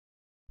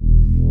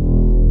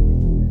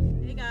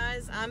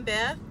I'm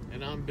Beth.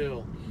 And I'm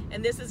Bill.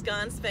 And this is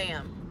Gone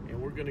Spam.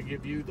 And we're going to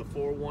give you the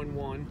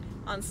 411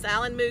 on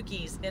Sal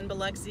Mookie's in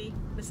Biloxi,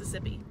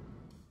 Mississippi.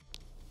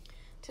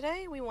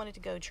 Today we wanted to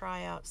go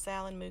try out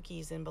Sal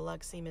Mookie's in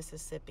Biloxi,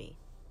 Mississippi.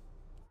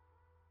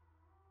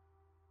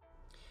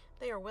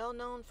 They are well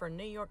known for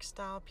New York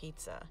style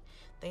pizza.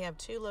 They have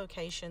 2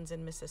 locations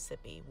in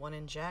Mississippi, one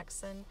in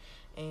Jackson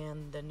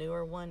and the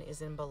newer one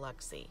is in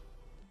Biloxi.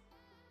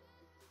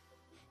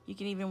 You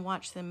can even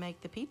watch them make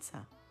the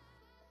pizza.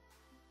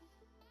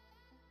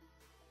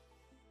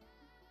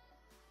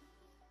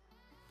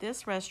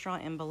 This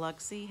restaurant in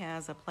Biloxi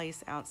has a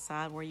place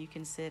outside where you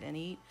can sit and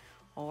eat,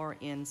 or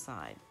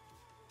inside.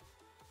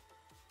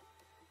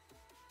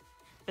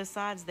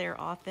 Besides their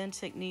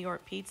authentic New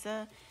York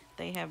pizza,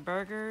 they have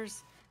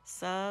burgers,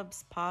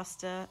 subs,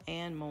 pasta,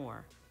 and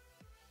more.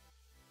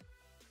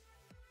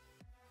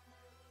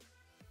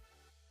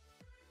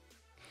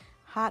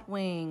 Hot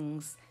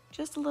wings,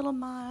 just a little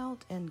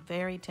mild and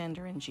very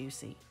tender and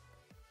juicy.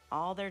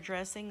 All their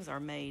dressings are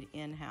made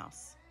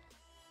in-house.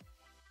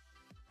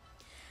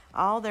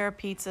 All their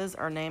pizzas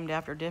are named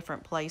after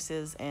different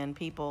places and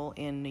people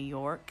in New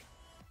York.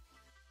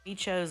 We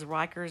chose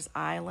Rikers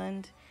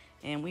Island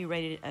and we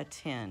rated it a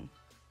 10.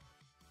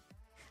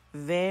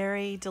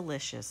 Very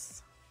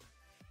delicious.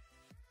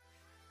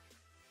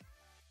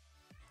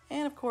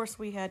 And of course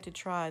we had to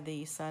try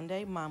the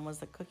sundae. Mine was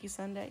the cookie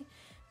sundae.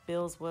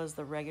 Bill's was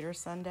the regular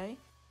sundae.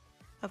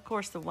 Of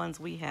course the ones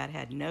we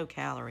had no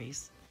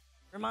calories.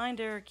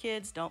 Reminder,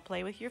 kids, don't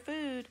play with your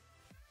food.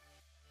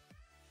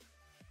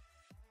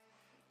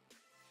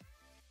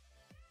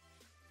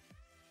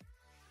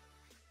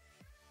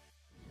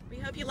 We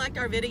hope you liked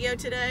our video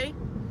today.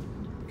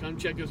 Come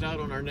check us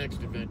out on our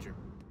next adventure.